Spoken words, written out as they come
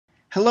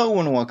Hello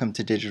and welcome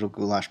to Digital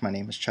Goulash. My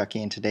name is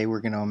Chucky and today we're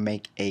going to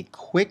make a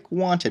quick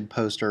wanted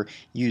poster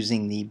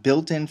using the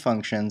built-in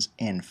functions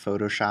in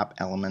Photoshop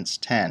Elements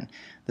 10.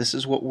 This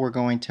is what we're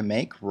going to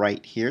make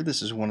right here.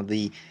 This is one of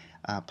the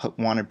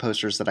wanted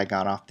posters that I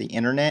got off the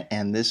internet,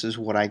 and this is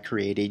what I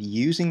created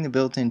using the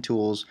built-in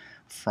tools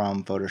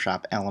from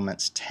Photoshop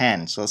Elements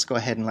 10. So let's go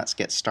ahead and let's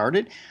get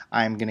started.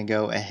 I'm going to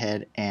go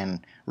ahead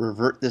and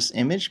revert this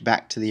image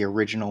back to the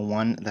original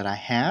one that I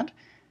had.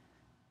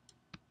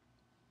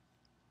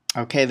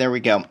 Okay, there we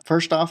go.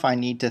 First off, I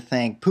need to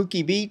thank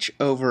Pookie Beach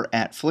over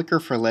at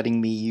Flickr for letting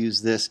me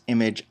use this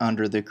image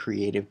under the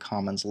Creative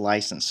Commons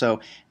license. So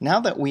now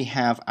that we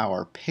have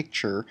our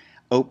picture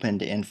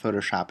opened in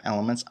Photoshop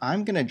Elements,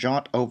 I'm going to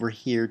jaunt over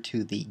here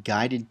to the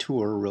guided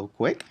tour real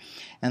quick,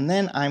 and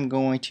then I'm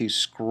going to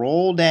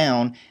scroll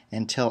down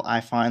until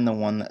I find the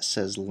one that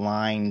says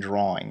line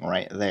drawing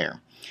right there.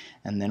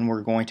 And then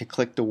we're going to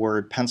click the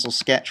word pencil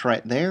sketch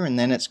right there, and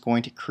then it's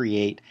going to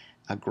create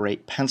a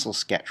great pencil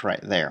sketch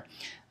right there.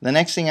 The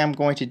next thing I'm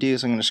going to do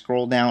is I'm going to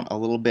scroll down a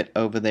little bit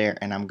over there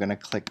and I'm going to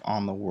click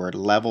on the word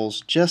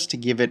levels just to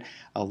give it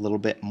a little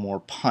bit more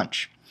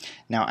punch.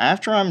 Now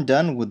after I'm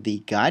done with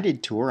the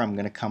guided tour, I'm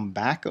going to come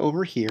back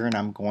over here and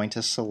I'm going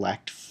to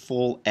select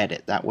full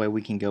edit. That way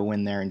we can go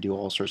in there and do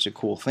all sorts of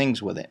cool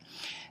things with it.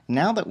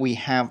 Now that we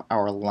have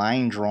our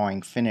line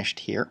drawing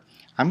finished here,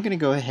 I'm going to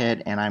go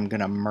ahead and I'm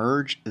going to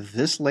merge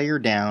this layer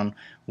down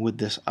with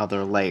this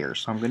other layer.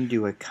 So I'm going to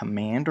do a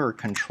Command or a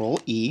Control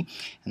E,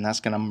 and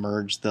that's going to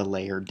merge the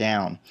layer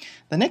down.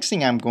 The next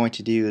thing I'm going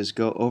to do is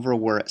go over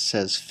where it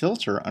says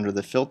Filter. Under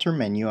the Filter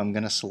menu, I'm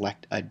going to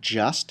select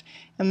Adjust,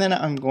 and then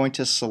I'm going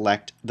to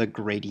select the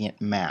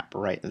Gradient Map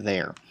right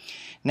there.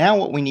 Now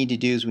what we need to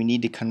do is we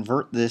need to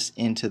convert this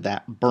into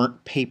that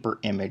burnt paper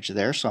image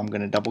there. So I'm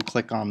going to double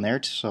click on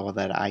there so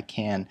that I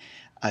can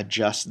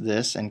adjust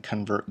this and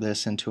convert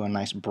this into a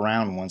nice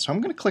brown one. So I'm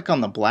going to click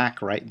on the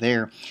black right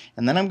there,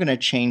 and then I'm going to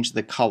change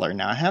the color.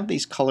 Now I have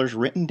these colors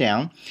written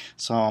down,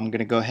 so I'm going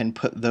to go ahead and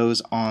put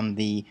those on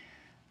the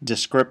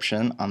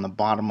description on the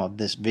bottom of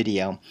this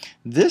video.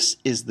 This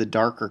is the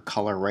darker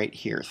color right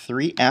here,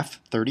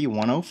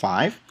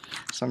 3F3105.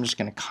 So I'm just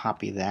going to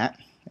copy that,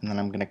 and then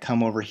I'm going to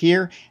come over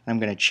here and I'm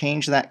going to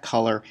change that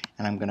color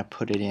and I'm going to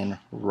put it in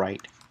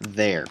right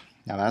there.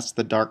 Now that's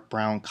the dark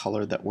brown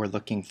color that we're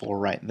looking for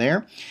right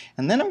there.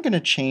 And then I'm going to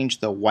change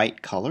the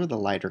white color, the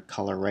lighter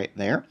color right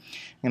there. I'm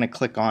going to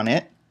click on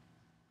it.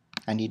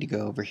 I need to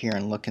go over here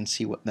and look and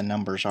see what the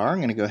numbers are. I'm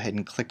going to go ahead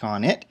and click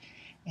on it.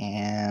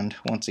 And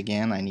once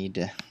again, I need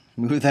to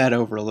move that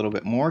over a little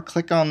bit more.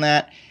 Click on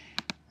that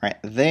right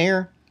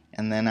there.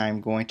 And then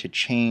I'm going to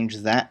change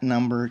that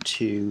number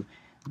to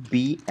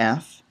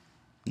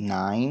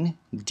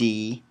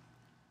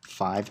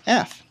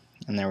BF9D5F.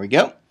 And there we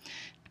go.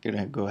 I'm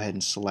going to go ahead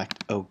and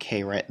select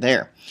OK right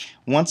there.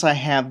 Once I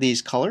have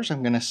these colors,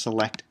 I'm going to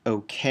select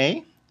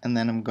OK, and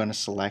then I'm going to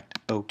select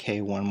OK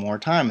one more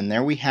time. And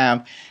there we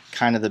have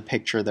kind of the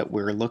picture that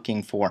we're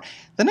looking for.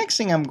 The next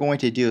thing I'm going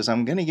to do is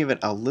I'm going to give it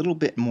a little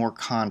bit more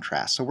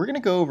contrast. So we're going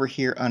to go over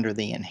here under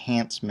the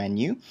Enhance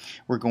menu.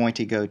 We're going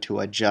to go to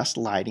Adjust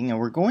Lighting, and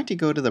we're going to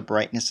go to the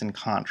Brightness and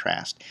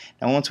Contrast.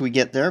 Now once we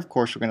get there, of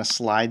course, we're going to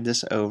slide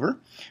this over.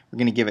 We're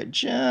going to give it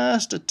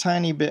just a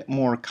tiny bit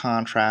more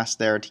contrast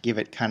there to give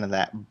it kind of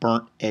that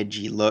burnt,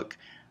 edgy look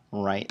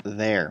right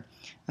there.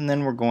 And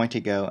then we're going to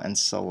go and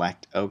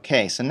select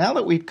OK. So now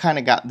that we've kind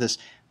of got this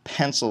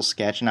pencil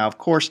sketch, now of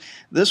course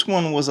this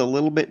one was a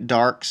little bit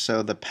dark,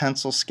 so the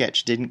pencil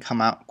sketch didn't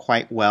come out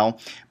quite well,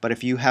 but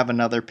if you have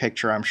another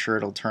picture, I'm sure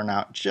it'll turn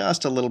out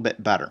just a little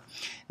bit better.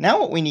 Now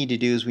what we need to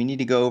do is we need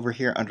to go over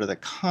here under the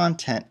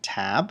Content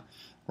tab.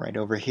 Right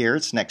over here,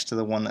 it's next to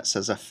the one that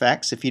says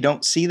Effects. If you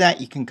don't see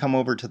that, you can come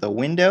over to the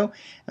window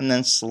and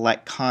then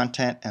select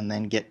Content and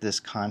then get this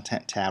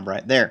Content tab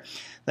right there.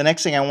 The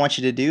next thing I want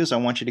you to do is I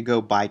want you to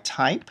go by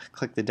type,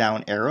 click the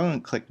down arrow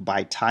and click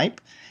by type,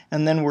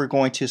 and then we're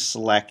going to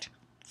select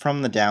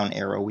from the down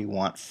arrow we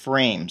want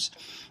frames.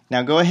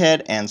 Now go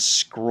ahead and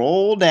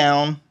scroll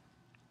down.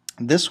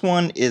 This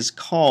one is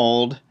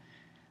called, let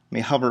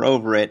me hover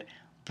over it,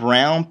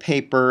 Brown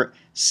Paper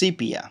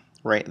Sepia.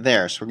 Right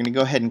there. So we're going to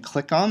go ahead and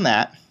click on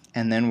that,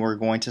 and then we're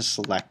going to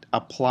select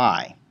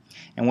Apply.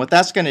 And what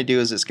that's going to do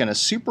is it's going to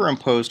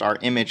superimpose our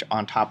image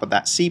on top of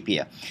that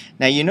sepia.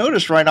 Now you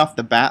notice right off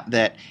the bat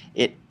that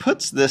it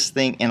puts this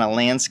thing in a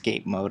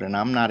landscape mode, and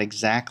I'm not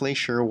exactly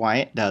sure why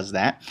it does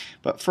that.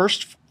 But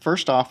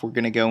first off, we're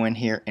going to go in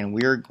here and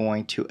we're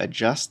going to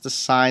adjust the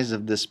size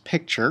of this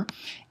picture,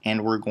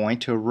 and we're going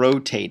to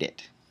rotate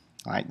it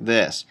like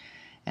this.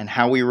 And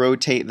how we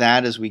rotate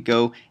that is we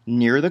go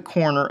near the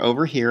corner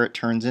over here, it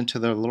turns into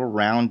the little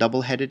round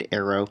double-headed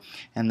arrow,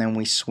 and then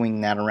we swing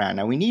that around.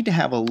 Now we need to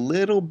have a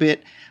little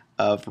bit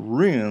of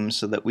room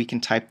so that we can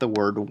type the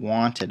word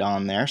wanted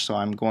on there, so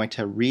I'm going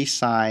to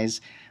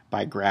resize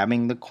by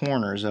grabbing the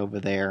corners over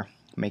there,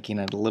 making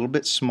it a little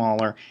bit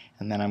smaller,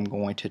 and then I'm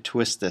going to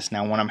twist this.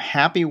 Now when I'm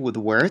happy with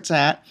where it's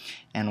at,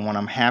 and when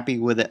I'm happy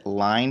with it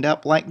lined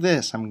up like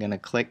this, I'm going to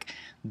click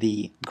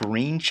the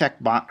green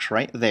checkbox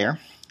right there.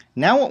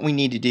 Now what we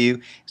need to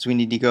do is we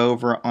need to go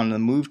over on the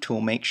Move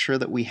tool, make sure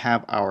that we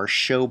have our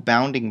Show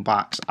Bounding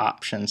Box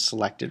option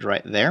selected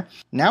right there.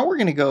 Now we're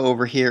going to go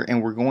over here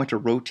and we're going to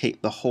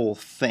rotate the whole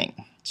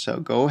thing. So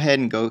go ahead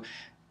and go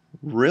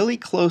really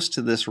close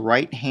to this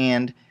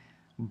right-hand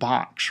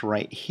box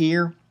right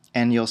here,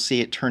 and you'll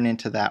see it turn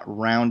into that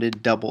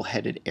rounded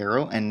double-headed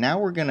arrow. And now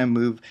we're going to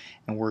move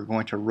and we're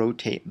going to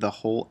rotate the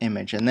whole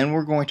image, and then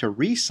we're going to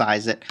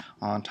resize it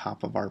on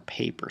top of our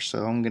paper.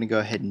 So I'm going to go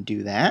ahead and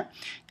do that.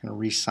 I'm going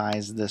to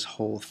resize this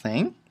whole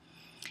thing,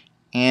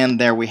 and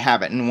there we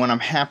have it. And when I'm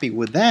happy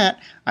with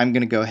that, I'm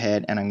going to go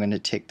ahead and I'm going to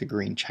tick the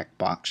green check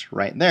box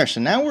right there.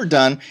 So now we're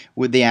done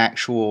with the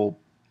actual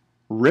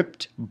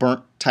ripped,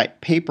 burnt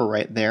type paper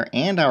right there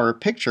and our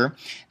picture.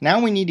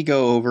 Now we need to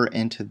go over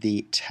into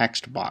the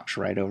text box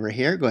right over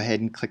here. Go ahead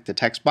and click the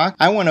text box.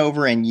 I went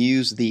over and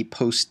used the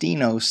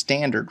Postino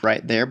standard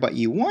right there, but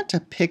you want to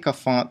pick a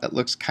font that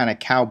looks kind of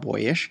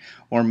cowboyish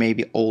or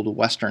maybe old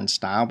Western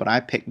style, but I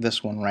picked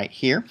this one right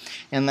here.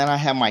 And then I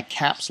have my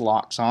caps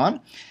locks on.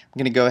 I'm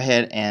going to go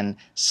ahead and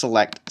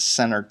select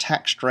center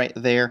text right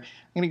there. I'm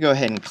going to go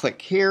ahead and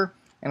click here,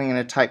 and I'm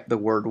going to type the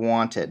word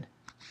wanted.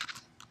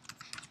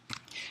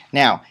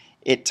 Now,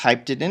 it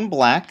typed it in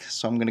black,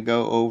 so I'm going to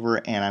go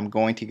over and I'm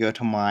going to go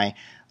to my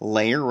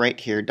layer right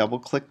here, double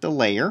click the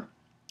layer,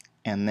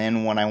 and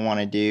then what I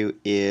want to do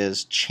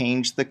is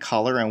change the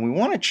color, and we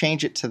want to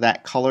change it to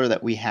that color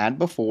that we had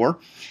before,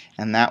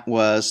 and that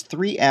was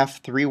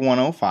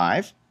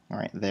 3F3105,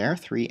 right there,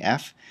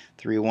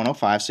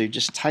 3F3105. So you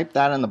just type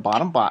that in the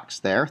bottom box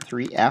there,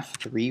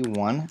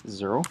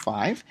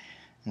 3F3105.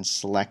 And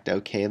select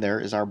OK. There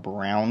is our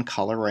brown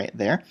color right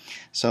there.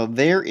 So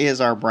there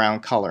is our brown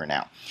color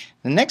now.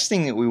 The next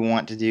thing that we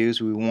want to do is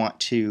we want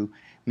to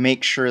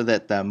make sure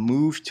that the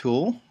Move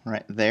tool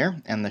right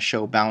there and the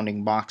Show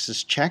Bounding Box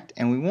is checked,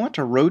 and we want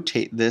to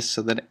rotate this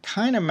so that it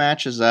kind of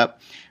matches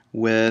up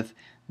with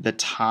the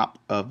top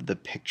of the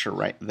picture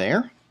right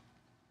there.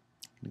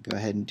 Go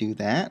ahead and do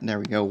that. There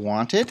we go,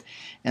 wanted.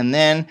 And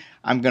then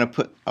I'm going to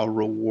put a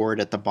reward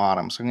at the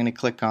bottom. So I'm going to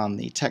click on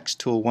the text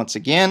tool once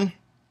again.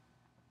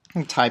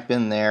 And type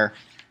in there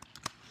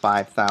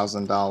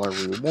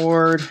 $5,000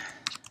 reward,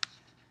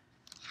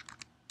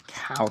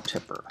 cow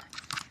tipper.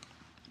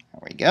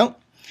 There we go.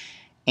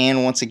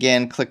 And once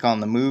again, click on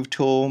the Move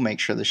tool, make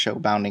sure the Show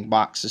Bounding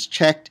Box is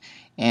checked,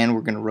 and we're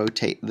going to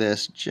rotate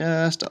this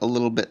just a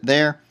little bit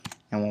there.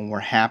 And when we're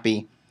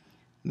happy,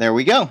 there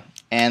we go.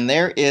 And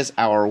there is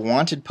our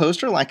wanted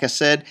poster. Like I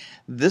said,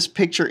 this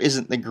picture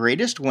isn't the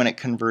greatest when it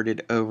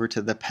converted over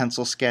to the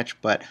pencil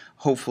sketch, but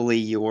hopefully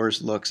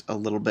yours looks a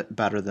little bit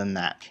better than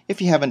that.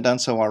 If you haven't done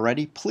so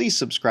already, please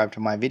subscribe to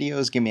my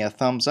videos, give me a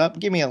thumbs up,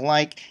 give me a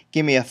like,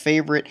 give me a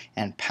favorite,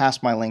 and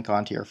pass my link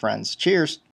on to your friends. Cheers!